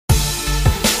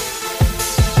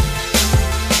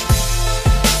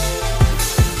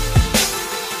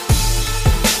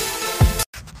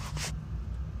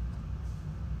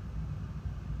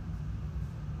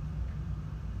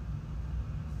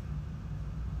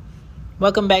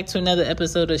Welcome back to another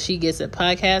episode of She Gets It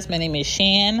podcast. My name is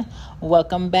Shan.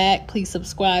 Welcome back. Please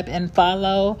subscribe and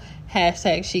follow.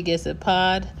 # She Gets It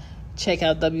pod. Check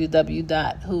out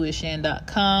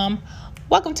www.whoisshan.com.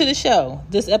 Welcome to the show.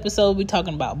 This episode we're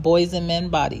talking about boys and men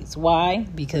bodies. Why?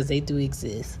 Because they do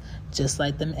exist. Just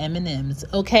like them M&Ms.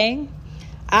 Okay?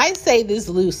 I say this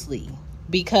loosely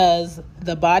because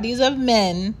the bodies of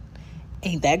men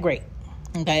ain't that great.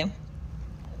 Okay?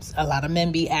 A lot of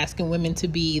men be asking women to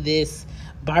be this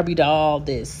Barbie doll,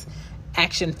 this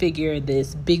action figure,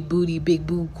 this big booty, big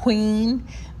boob queen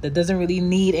that doesn't really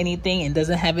need anything and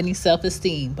doesn't have any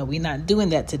self-esteem. But we're not doing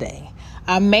that today.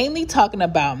 I'm mainly talking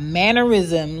about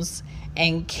mannerisms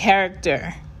and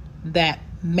character that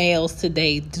males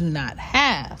today do not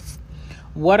have.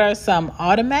 What are some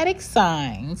automatic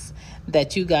signs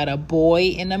that you got a boy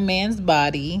in a man's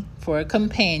body for a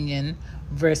companion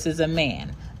versus a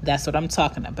man? That's what I'm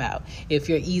talking about. If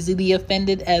you're easily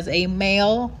offended as a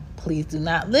male, please do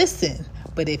not listen.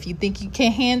 But if you think you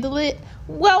can handle it,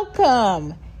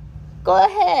 welcome. Go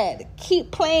ahead.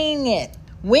 Keep playing it.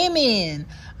 Women,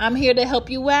 I'm here to help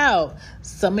you out.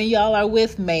 Some of y'all are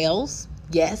with males.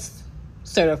 Yes,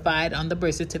 certified on the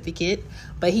birth certificate.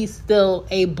 But he's still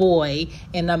a boy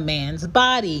in a man's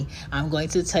body. I'm going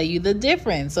to tell you the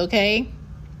difference, okay?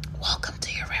 Welcome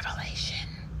to your revelation.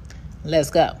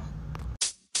 Let's go.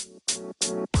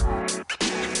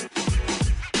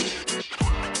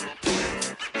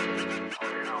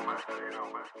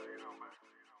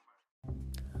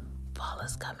 Fall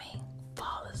is coming.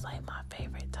 Fall is like my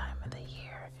favorite time of the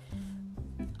year.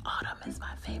 Autumn is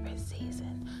my favorite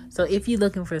season. So if you're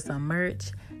looking for some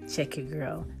merch, check your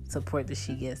girl. Support the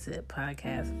She Gets It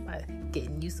podcast by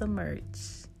getting you some merch.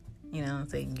 You know what I'm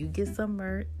saying? You get some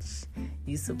merch,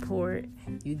 you support,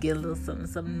 you get a little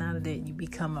something out of it. You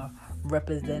become a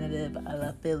representative, an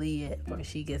affiliate for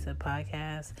She Gets It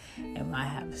podcast. And I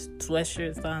have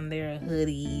sweatshirts on there,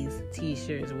 hoodies,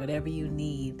 t-shirts, whatever you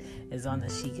need is on the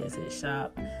She Gets It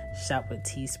shop. Shop with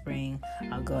Teespring.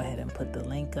 I'll go ahead and put the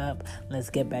link up. Let's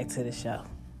get back to the show.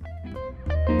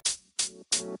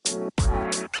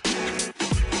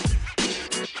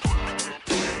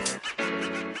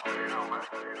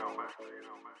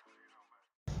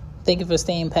 Thank you for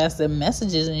staying past the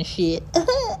messages and shit.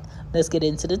 Let's get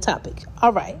into the topic.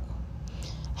 All right.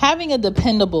 Having a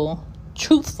dependable,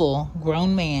 truthful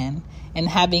grown man and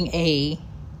having a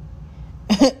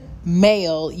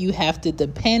male you have to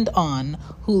depend on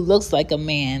who looks like a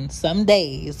man some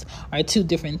days are two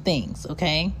different things,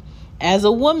 okay? As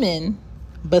a woman,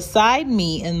 beside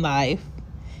me in life,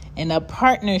 in a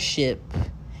partnership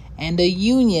and a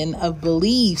union of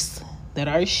beliefs that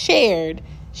are shared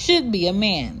should be a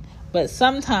man. But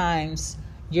sometimes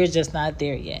you're just not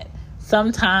there yet.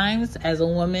 Sometimes as a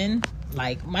woman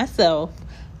like myself,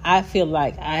 I feel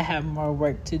like I have more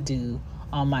work to do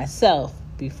on myself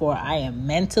before I am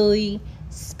mentally,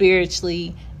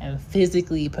 spiritually, and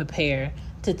physically prepared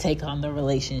to take on the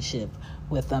relationship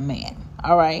with a man.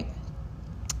 All right?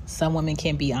 Some women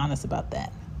can't be honest about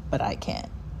that, but I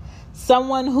can.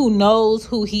 Someone who knows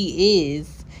who he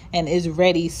is and is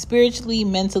ready spiritually,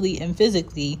 mentally, and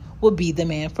physically will be the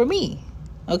man for me.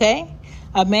 Okay?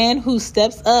 A man who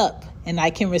steps up and I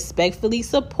can respectfully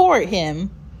support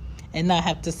him and not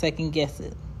have to second guess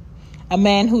it. A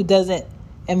man who doesn't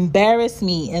embarrass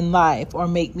me in life or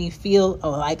make me feel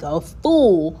like a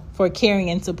fool for caring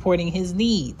and supporting his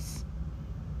needs.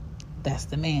 That's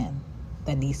the man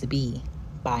that needs to be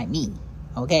by me.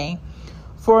 Okay?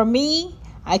 For me,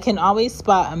 I can always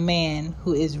spot a man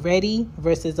who is ready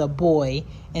versus a boy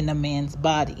in a man's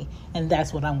body. And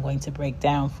that's what I'm going to break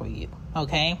down for you.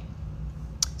 Okay?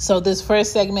 So this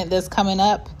first segment that's coming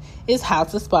up is how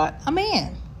to spot a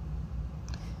man.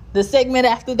 The segment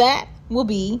after that will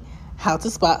be how to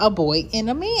spot a boy in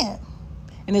a man.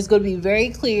 And it's going to be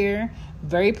very clear,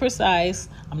 very precise.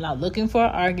 I'm not looking for an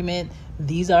argument.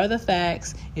 These are the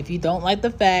facts. If you don't like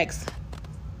the facts,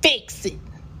 fix it.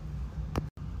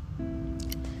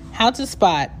 How to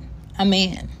spot a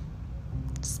man.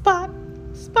 Spot,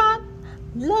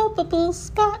 lovable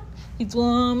spot. He's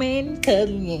warm and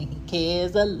cuddly and he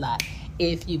cares a lot.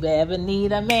 If you ever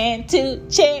need a man to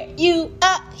cheer you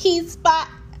up, he's spot.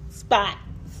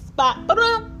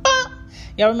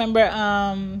 Y'all remember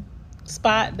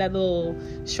Spot, that little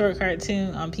short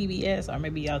cartoon on PBS? Or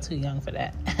maybe y'all too young for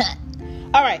that.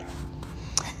 All right.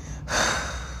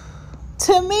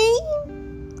 To me,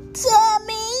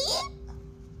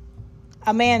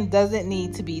 a man doesn't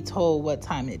need to be told what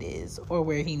time it is or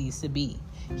where he needs to be.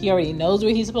 He already knows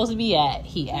where he's supposed to be at.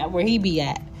 He at where he be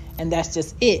at. And that's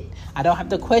just it. I don't have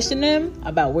to question him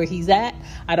about where he's at.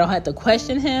 I don't have to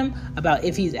question him about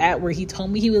if he's at where he told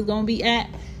me he was going to be at.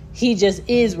 He just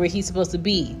is where he's supposed to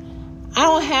be. I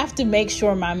don't have to make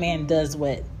sure my man does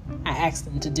what I asked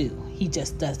him to do. He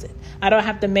just does it. I don't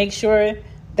have to make sure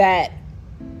that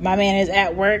my man is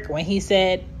at work when he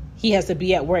said he has to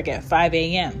be at work at 5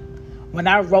 a.m. When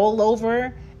I roll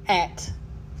over at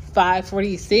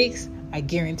 5:46, I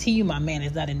guarantee you my man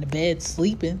is not in the bed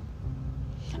sleeping.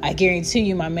 I guarantee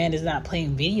you my man is not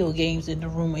playing video games in the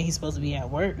room when he's supposed to be at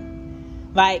work.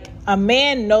 Like, a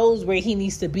man knows where he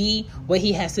needs to be, what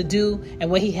he has to do,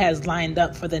 and what he has lined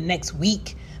up for the next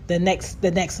week, the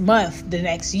next month, the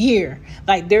next year.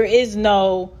 Like, there is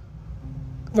no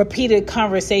repeated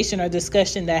conversation or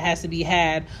discussion that has to be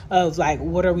had of like,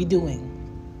 what are we doing?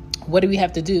 What do we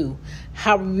have to do?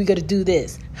 How are we going to do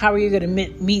this? How are you going to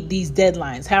meet these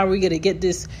deadlines? How are we going to get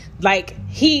this? Like,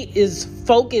 he is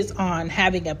focused on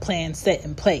having a plan set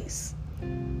in place.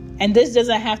 And this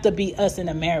doesn't have to be us in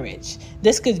a marriage.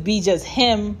 This could be just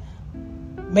him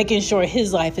making sure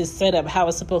his life is set up how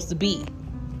it's supposed to be.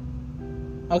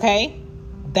 Okay?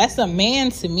 That's a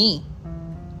man to me.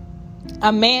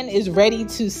 A man is ready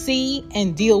to see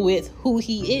and deal with who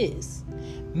he is.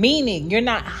 Meaning, you're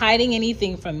not hiding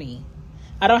anything from me.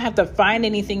 I don't have to find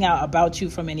anything out about you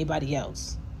from anybody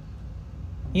else.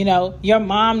 You know, your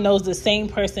mom knows the same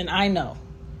person I know.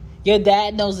 Your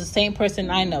dad knows the same person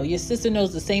I know. Your sister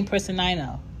knows the same person I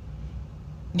know.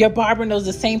 Your barber knows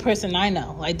the same person I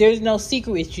know. Like, there's no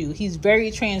secret with you. He's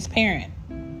very transparent.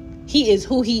 He is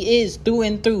who he is through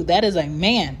and through. That is a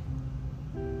man.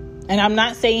 And I'm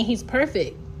not saying he's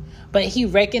perfect, but he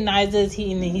recognizes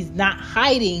he's not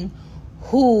hiding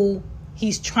who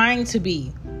he's trying to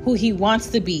be, who he wants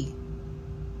to be,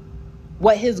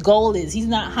 what his goal is. He's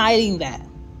not hiding that.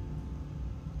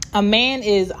 A man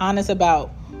is honest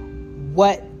about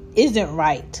what isn't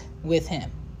right with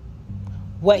him,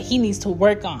 what he needs to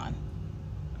work on,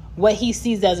 what he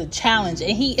sees as a challenge,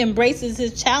 and he embraces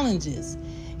his challenges.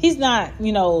 He's not,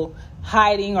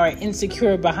 hiding or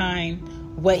insecure behind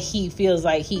what he feels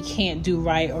like he can't do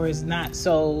right or is not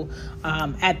so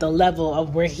at the level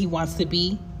of where he wants to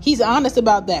be. He's honest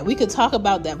about that. We could talk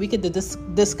about that. We could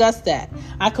discuss that.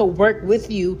 I could work with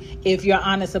you if you're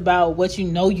honest about what you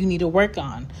know you need to work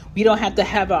on. We don't have to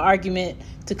have an argument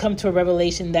to come to a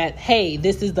revelation that, hey,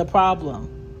 this is the problem.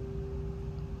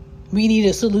 We need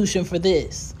a solution for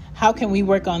this. How can we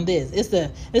work on this?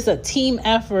 It's a team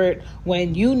effort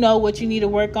when you know what you need to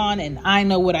work on and I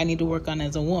know what I need to work on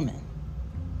as a woman.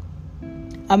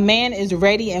 A man is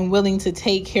ready and willing to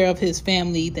take care of his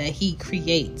family that he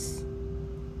creates.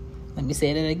 Let me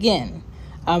say that again.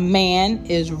 A man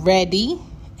is ready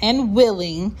and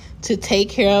willing to take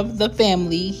care of the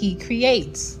family he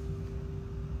creates.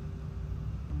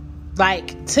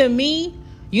 Like, to me,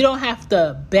 you don't have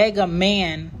to beg a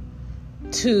man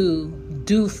to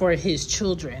do for his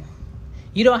children.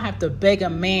 You don't have to beg a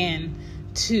man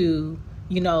to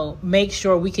make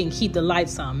sure we can keep the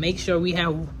lights on, make sure we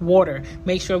have water,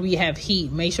 make sure we have heat,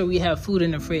 make sure we have food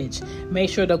in the fridge, make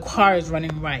sure the car is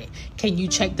running right. Can you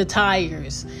check the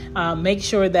tires? Make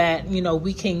sure that,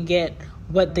 we can get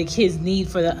what the kids need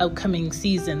for the upcoming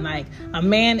season. Like, a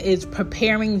man is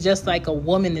preparing just like a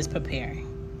woman is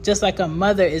preparing, just like a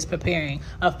mother is preparing,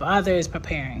 a father is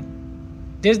preparing.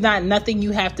 There's nothing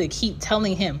you have to keep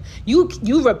telling him. You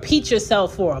repeat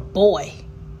yourself for a boy.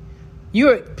 You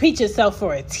repeat yourself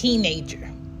for a teenager.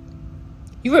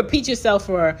 You repeat yourself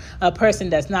for a person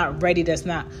that's not ready, that's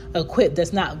not equipped,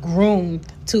 that's not groomed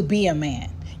to be a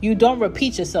man. You don't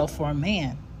repeat yourself for a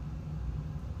man.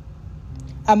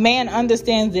 A man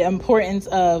understands the importance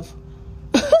of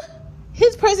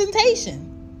his presentation.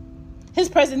 His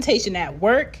presentation at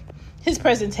work, his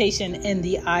presentation in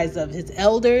the eyes of his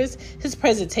elders, his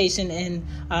presentation in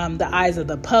the eyes of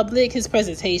the public, his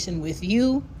presentation with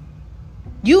you.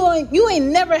 You ain't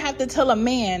never have to tell a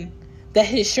man that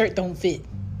his shirt don't fit.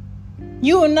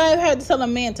 You will never have to tell a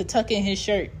man to tuck in his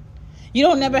shirt. You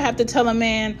don't never have to tell a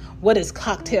man what is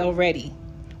cocktail ready,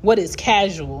 what is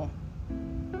casual,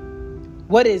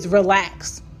 what is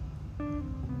relaxed,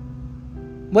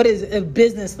 what is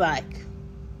business-like.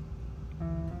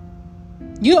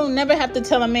 You don't never have to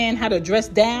tell a man how to dress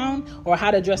down or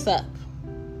how to dress up.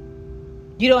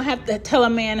 You don't have to tell a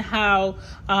man how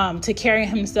to carry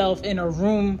himself in a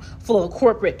room full of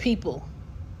corporate people.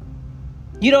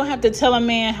 You don't have to tell a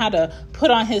man how to put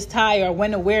on his tie or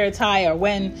when to wear a tie or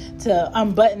when to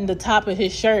unbutton the top of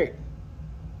his shirt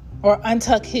or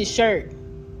untuck his shirt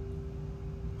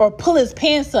or pull his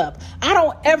pants up. I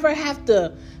don't ever have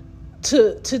to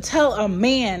tell a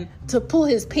man to pull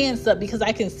his pants up because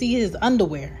I can see his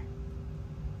underwear.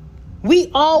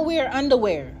 We all wear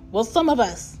underwear. Well, some of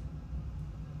us.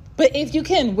 But if you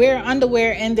can wear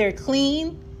underwear and they're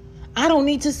clean, I don't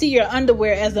need to see your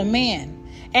underwear as a man.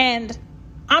 And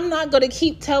I'm not going to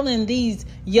keep telling these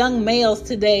young males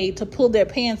today to pull their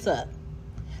pants up,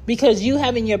 because you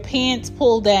having your pants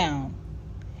pulled down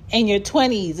in your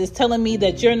 20s is telling me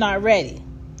that you're not ready.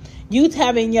 You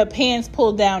having your pants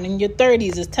pulled down in your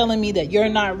 30s is telling me that you're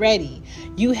not ready.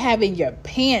 You having your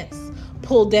pants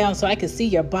pulled down so I can see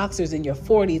your boxers in your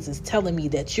 40s is telling me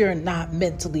that you're not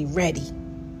mentally ready.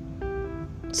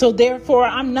 So therefore,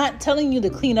 I'm not telling you to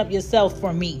clean up yourself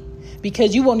for me,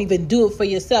 because you won't even do it for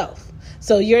yourself.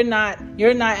 So you're not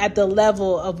at the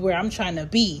level of where I'm trying to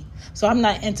be. So I'm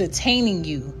not entertaining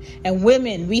you. And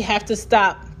women, we have to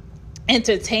stop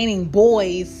entertaining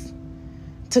boys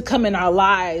to come in our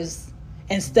lives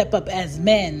and step up as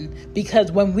men,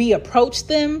 because when we approached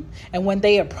them and when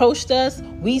they approached us,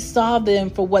 we saw them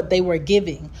for what they were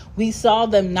giving. We saw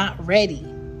them not ready.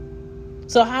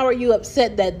 So how are you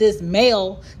upset that this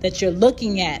male that you're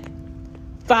looking at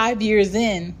 5 years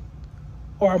in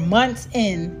or months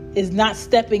in is not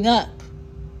stepping up?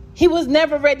 He was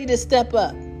never ready to step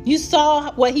up. You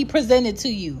saw what he presented to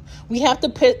you. We have to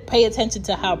pay attention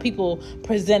to how people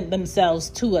present themselves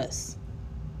to us.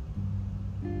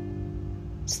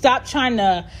 Stop trying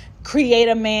to create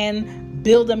a man,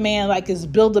 build a man like it's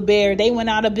Build-A-Bear. They went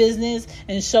out of business,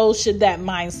 and so should that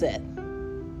mindset.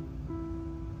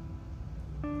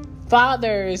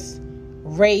 Fathers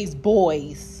raise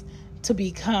boys to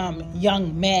become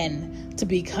young men, to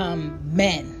become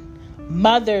men.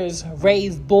 Mothers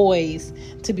raise boys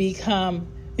to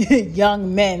become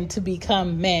young men, to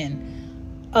become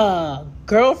men. A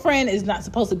girlfriend is not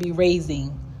supposed to be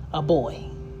raising a boy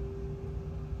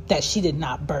that she did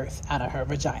not birth out of her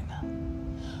vagina.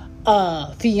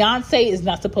 A fiance is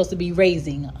not supposed to be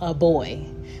raising a boy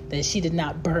that she did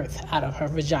not birth out of her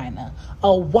vagina.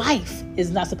 A wife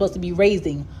is not supposed to be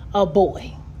raising a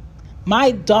boy.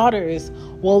 My daughters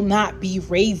will not be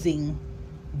raising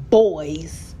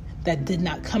boys that did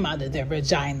not come out of their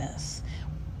vaginas,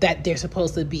 that they're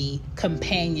supposed to be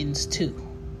companions to.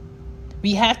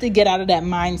 We have to get out of that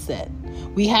mindset.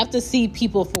 We have to see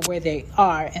people for where they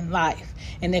are in life.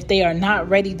 And if they are not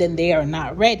ready, then they are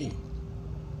not ready.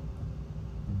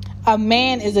 A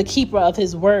man is a keeper of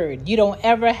his word. You don't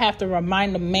ever have to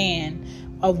remind a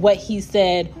man of what he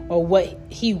said or what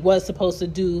he was supposed to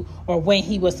do or when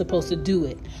he was supposed to do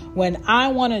it. When I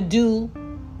want to do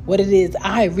what it is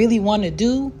I really want to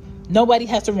do, nobody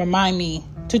has to remind me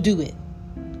to do it.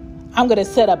 I'm going to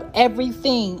set up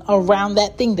everything around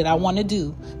that thing that I want to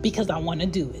do because I want to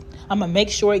do it. I'm going to make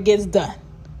sure it gets done.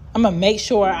 I'm going to make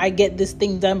sure I get this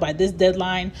thing done by this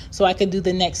deadline so I can do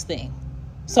the next thing.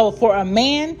 So for a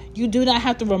man, you do not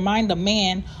have to remind a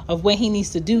man of when he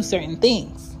needs to do certain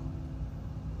things.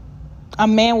 A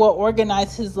man will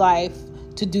organize his life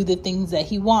to do the things that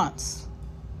he wants.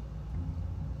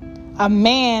 A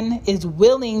man is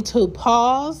willing to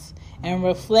pause and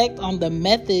reflect on the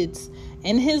methods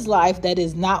in his life that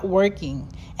is not working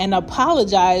and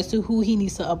apologize to who he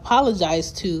needs to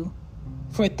apologize to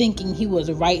for thinking he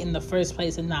was right in the first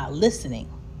place and not listening.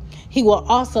 He will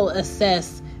also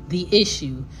assess the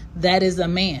issue. That is a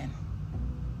man.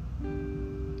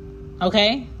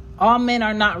 Okay? All men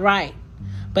are not right.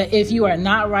 But if you are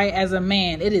not right as a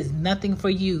man, it is nothing for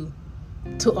you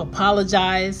to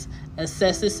apologize,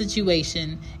 assess the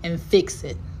situation, and fix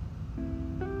it.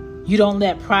 You don't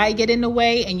let pride get in the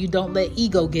way, and you don't let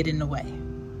ego get in the way.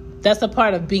 That's a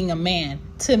part of being a man,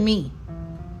 to me.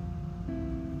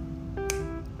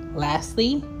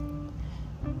 Lastly,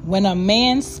 when a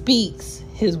man speaks,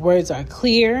 his words are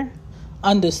clear,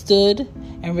 understood,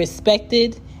 and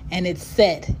respected, and it's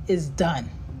said, it's done.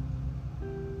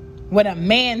 When a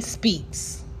man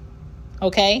speaks,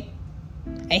 okay?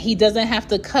 And he doesn't have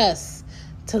to cuss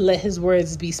to let his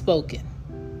words be spoken.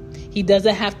 He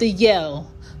doesn't have to yell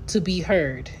to be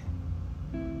heard.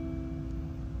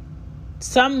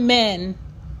 Some men,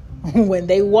 when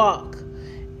they walk,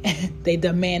 they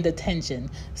demand attention.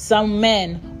 Some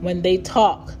men, when they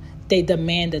talk, they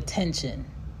demand attention.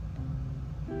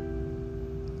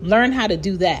 Learn how to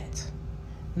do that.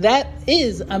 That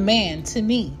is a man to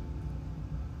me.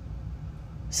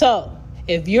 So,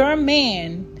 if you're a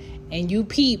man and you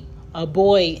peep a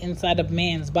boy inside a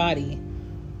man's body,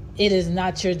 it is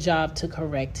not your job to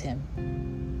correct him.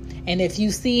 And if you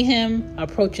see him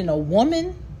approaching a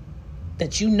woman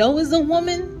that you know is a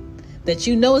woman, that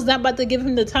you know is not about to give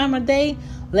him the time of day,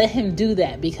 let him do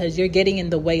that, because you're getting in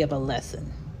the way of a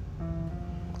lesson.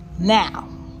 Now,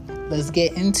 let's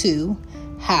get into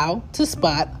how to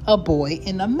spot a boy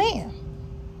in a man.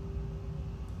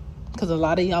 because a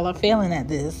lot of y'all are failing at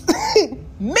this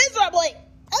miserably.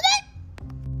 Okay?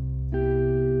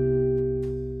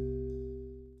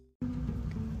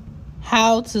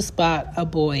 How to spot a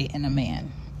boy and a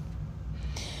man.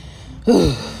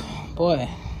 Boy,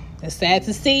 it's sad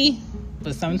to see,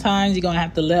 but sometimes you're going to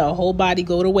have to let a whole body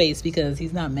go to waste because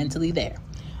he's not mentally there.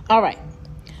 All right.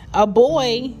 A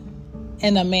boy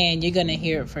and a man, you're going to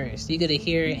hear it first. You're going to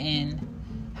hear it in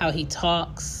how he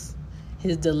talks,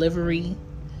 his delivery,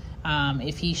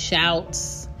 if he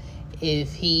shouts,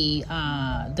 if he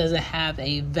doesn't have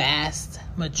a vast,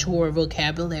 mature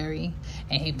vocabulary,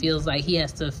 and he feels like he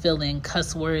has to fill in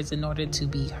cuss words in order to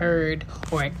be heard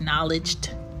or acknowledged.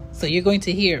 So you're going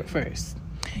to hear it first.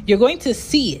 You're going to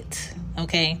see it,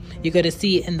 okay? You're going to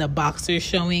see it in the boxers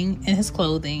showing in his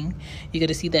clothing. You're going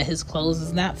to see that his clothes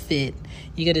is not fit.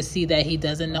 You're going to see that he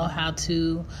doesn't know how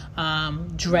to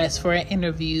dress for an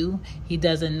interview. He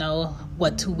doesn't know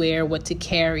what to wear, what to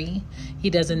carry. He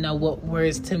doesn't know what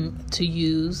words to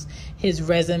use. His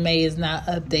resume is not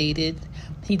updated.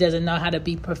 He doesn't know how to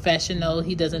be professional.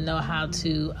 He doesn't know how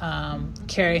to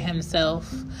carry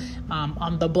himself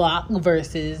on the block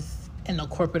versus in a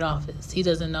corporate office. He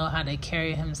doesn't know how to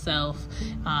carry himself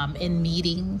in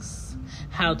meetings,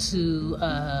 how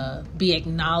to be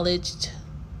acknowledged.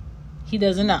 He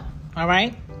doesn't know. All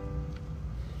right.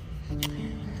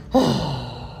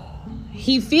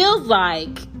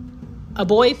 A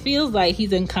boy feels like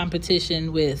he's in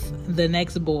competition with the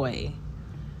next boy,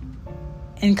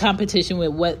 in competition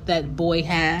with what that boy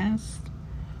has,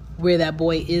 where that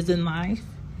boy is in life,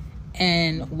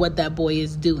 and what that boy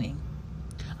is doing.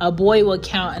 A boy will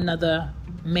count another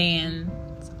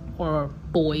man's or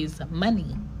boy's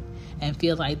money and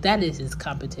feel like that is his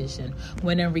competition,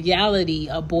 when in reality,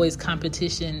 a boy's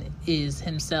competition is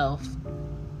himself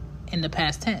in the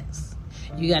past tense.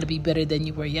 You got to be better than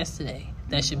you were yesterday.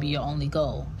 That should be your only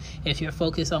goal. If you're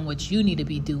focused on what you need to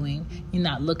be doing, you're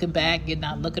not looking back, you're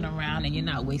not looking around, and you're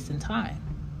not wasting time.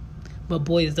 But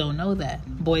boys don't know that.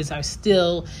 Boys are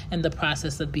still in the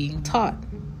process of being taught.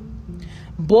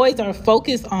 Boys are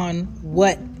focused on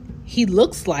what he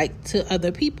looks like to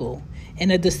other people in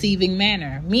a deceiving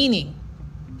manner. Meaning,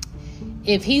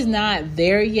 if he's not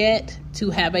there yet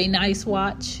to have a nice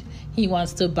watch, he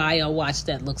wants to buy a watch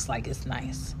that looks like it's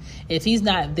nice. If he's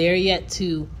not there yet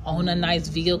to own a nice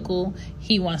vehicle,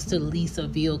 he wants to lease a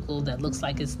vehicle that looks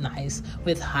like it's nice,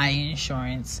 with high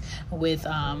insurance, with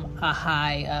a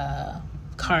high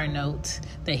car note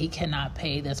that he cannot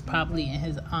pay, that's probably in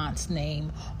his aunt's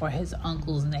name or his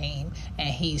uncle's name, and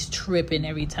he's tripping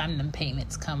every time them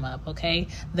payments come up, okay?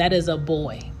 That is a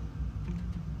boy.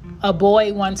 A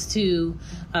boy wants to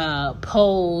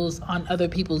pose on other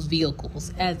people's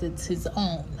vehicles as it's his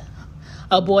own.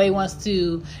 A boy wants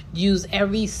to use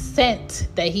every cent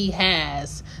that he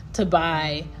has to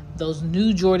buy those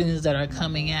new Jordans that are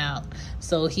coming out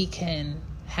so he can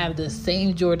have the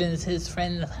same Jordans his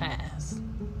friend has.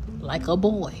 Like a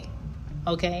boy,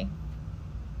 okay?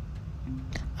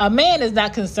 A man is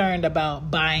not concerned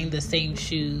about buying the same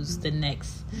shoes the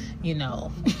next,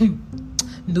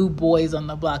 new boys on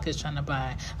the block is trying to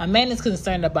buy. A man is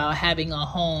concerned about having a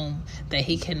home that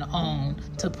he can own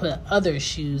to put other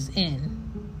shoes in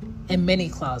many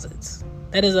closets.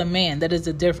 That is a man. That is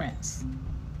the difference.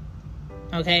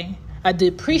 Okay? A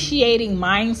depreciating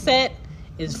mindset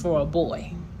is for a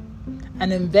boy.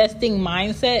 An investing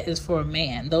mindset is for a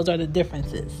man. Those are the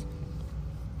differences.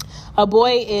 A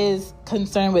boy is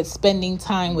concerned with spending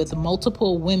time with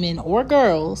multiple women or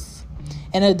girls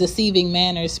in a deceiving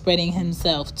manner, spreading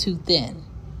himself too thin.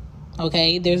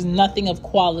 Okay? There's nothing of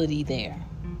quality there.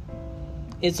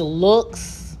 It's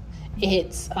looks.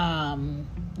 It's,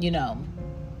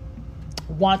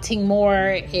 wanting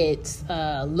more. It's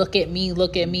look at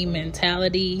me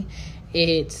mentality.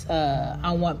 It's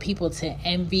I want people to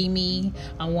envy me.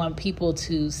 I want people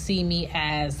to see me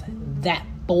as that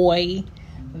boy,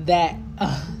 that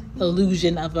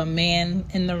illusion of a man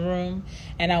in the room.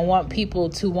 And I want people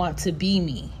to want to be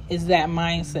me. Is that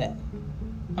mindset.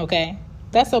 Okay?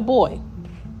 That's a boy.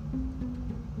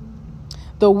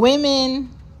 The women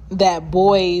that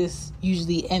boys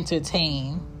usually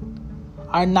entertain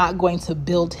are not going to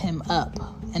build him up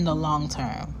in the long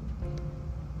term.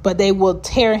 But they will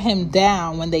tear him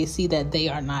down when they see that they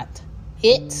are not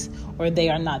it, or they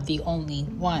are not the only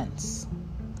ones.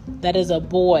 That is a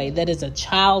boy. That is a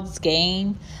child's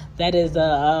game. That is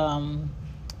a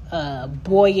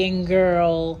boy and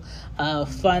girl,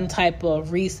 fun type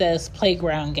of recess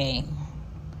playground game.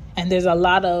 And there's a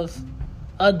lot of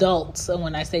adults, and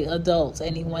when I say adults,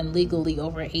 anyone legally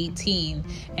over 18,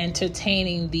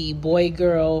 entertaining the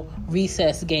boy-girl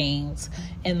recess games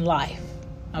in life.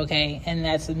 Okay? And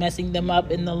that's messing them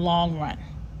up in the long run.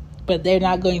 But they're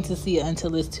not going to see it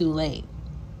until it's too late.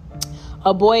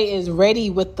 A boy is ready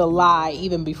with the lie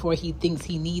even before he thinks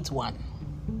he needs one.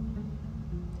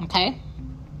 Okay?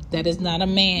 That is not a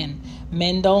man.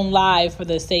 Men don't lie for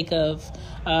the sake of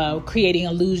creating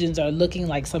illusions or looking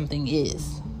like something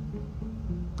is.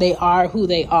 They are who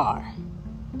they are.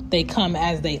 They come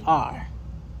as they are.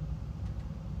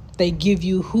 They give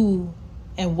you who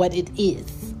and what it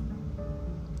is.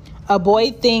 A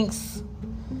boy thinks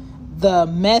the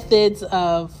methods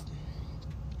of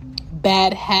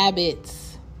bad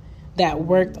habits that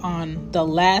worked on the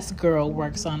last girl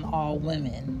works on all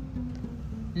women.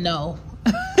 No.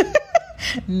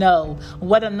 No.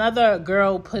 What another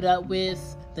girl put up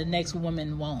with, the next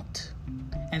woman won't.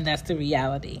 And that's the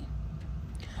reality.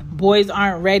 Boys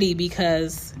aren't ready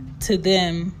because to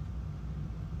them,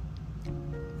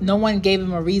 no one gave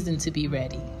them a reason to be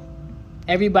ready.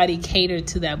 Everybody catered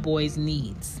to that boy's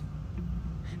needs.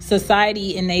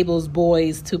 Society enables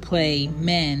boys to play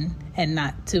men and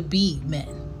not to be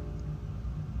men.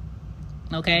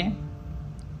 Okay?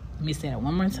 Let me say that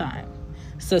one more time.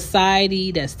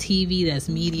 Society, that's TV, that's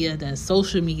media, that's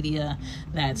social media,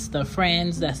 that's the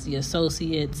friends, that's the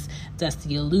associates, that's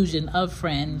the illusion of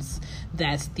friends,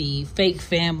 that's the fake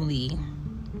family,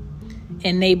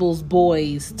 enables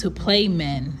boys to play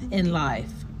men in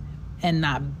life and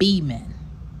not be men.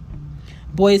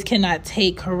 Boys cannot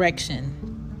take correction.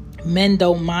 Men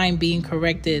don't mind being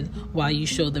corrected while you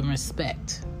show them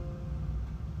respect.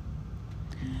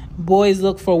 Boys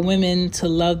look for women to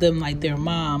love them like their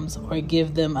moms or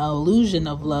give them an illusion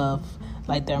of love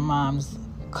like their moms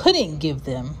couldn't give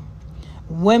them.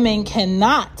 Women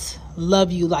cannot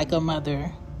love you like a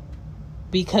mother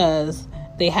because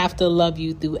they have to love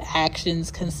you through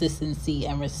actions, consistency,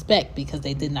 and respect because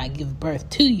they did not give birth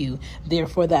to you.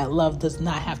 Therefore, that love does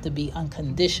not have to be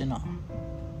unconditional.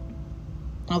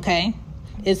 Okay?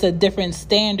 It's a different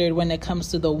standard when it comes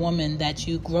to the woman that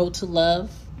you grow to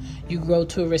love, you grow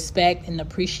to respect and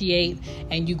appreciate,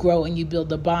 and you grow and you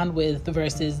build a bond with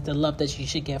versus the love that you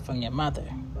should get from your mother.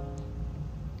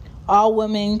 All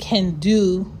women can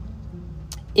do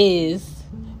is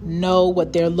know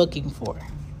what they're looking for.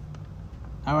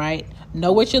 All right?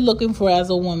 Know what you're looking for as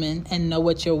a woman and know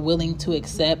what you're willing to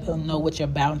accept and know what your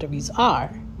boundaries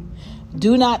are.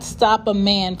 Do not stop a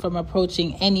man from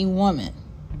approaching any woman.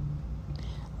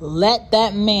 Let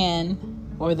that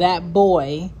man or that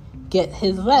boy get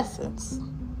his lessons.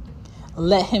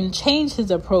 Let him change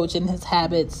his approach and his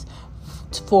habits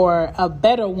for a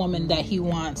better woman that he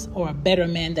wants or a better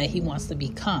man that he wants to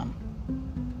become.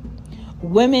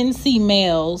 Women see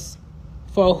males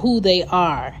for who they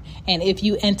are. And if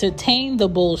you entertain the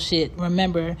bullshit,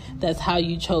 remember that's how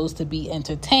you chose to be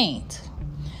entertained.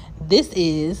 This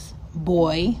is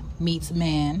Boy Meets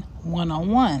Man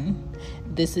 101.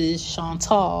 This is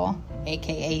Chantal,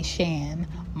 aka Shan,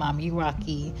 Mommy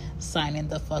Rocky, signing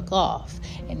the fuck off.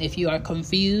 And if you are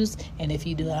confused and if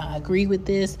you do not agree with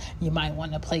this, you might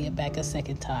want to play it back a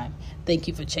second time. Thank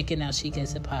you for checking out She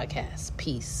Gets It Podcast.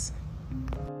 Peace.